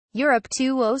Europe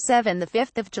 207 the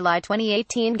 5th of July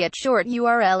 2018 Get short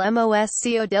URL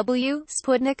MOSCOW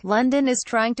Sputnik London is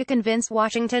trying to convince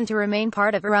Washington to remain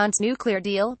part of Iran's nuclear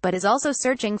deal, but is also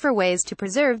searching for ways to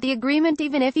preserve the agreement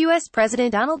even if U.S.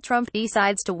 President Donald Trump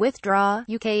decides to withdraw.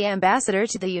 UK Ambassador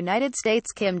to the United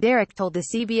States Kim Derrick told the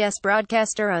CBS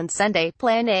broadcaster on Sunday,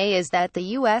 Plan A is that the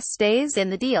U.S. stays in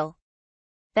the deal.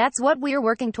 That's what we're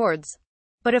working towards.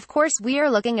 But of course we are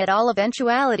looking at all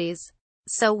eventualities.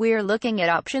 So we're looking at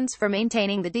options for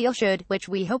maintaining the deal which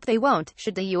we hope they won't,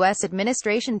 should the U.S.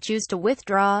 administration choose to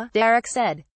withdraw, Derrick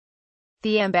said.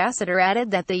 The ambassador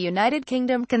added that the United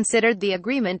Kingdom considered the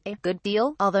agreement a good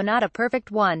deal, although not a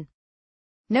perfect one.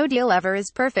 No deal ever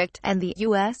is perfect, and the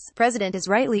U.S. president is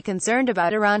rightly concerned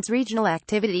about Iran's regional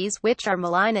activities, which are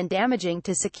malign and damaging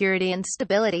to security and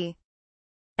stability.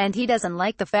 And he doesn't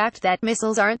like the fact that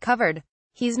missiles aren't covered.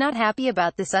 He's not happy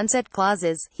about the sunset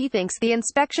clauses. He thinks the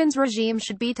inspections regime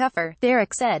should be tougher,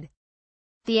 Derrick said.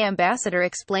 The ambassador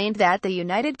explained that the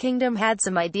United Kingdom had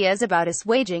some ideas about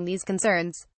assuaging these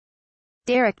concerns.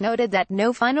 Derrick noted that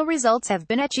no final results have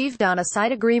been achieved on a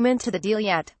side agreement to the deal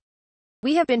yet.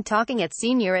 We have been talking at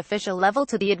senior official level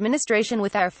to the administration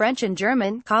with our French and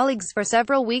German colleagues for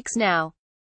several weeks now.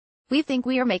 We think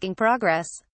we are making progress.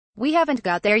 We haven't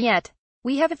got there yet.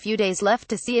 We have a few days left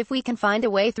to see if we can find a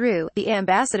way through, the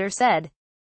ambassador said.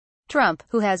 Trump,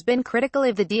 who has been critical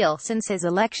of the deal since his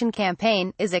election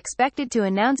campaign, is expected to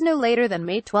announce no later than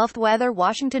May 12 whether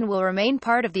Washington will remain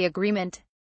part of the agreement.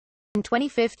 In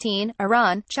 2015,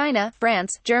 Iran, China,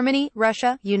 France, Germany,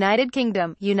 Russia, United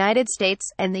Kingdom, United States,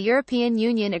 and the European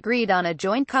Union agreed on a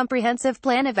Joint Comprehensive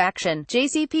Plan of Action,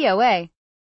 JCPOA.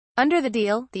 Under the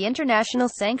deal, the international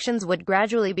sanctions would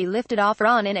gradually be lifted off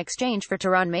Iran in exchange for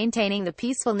Tehran maintaining the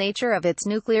peaceful nature of its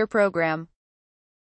nuclear program.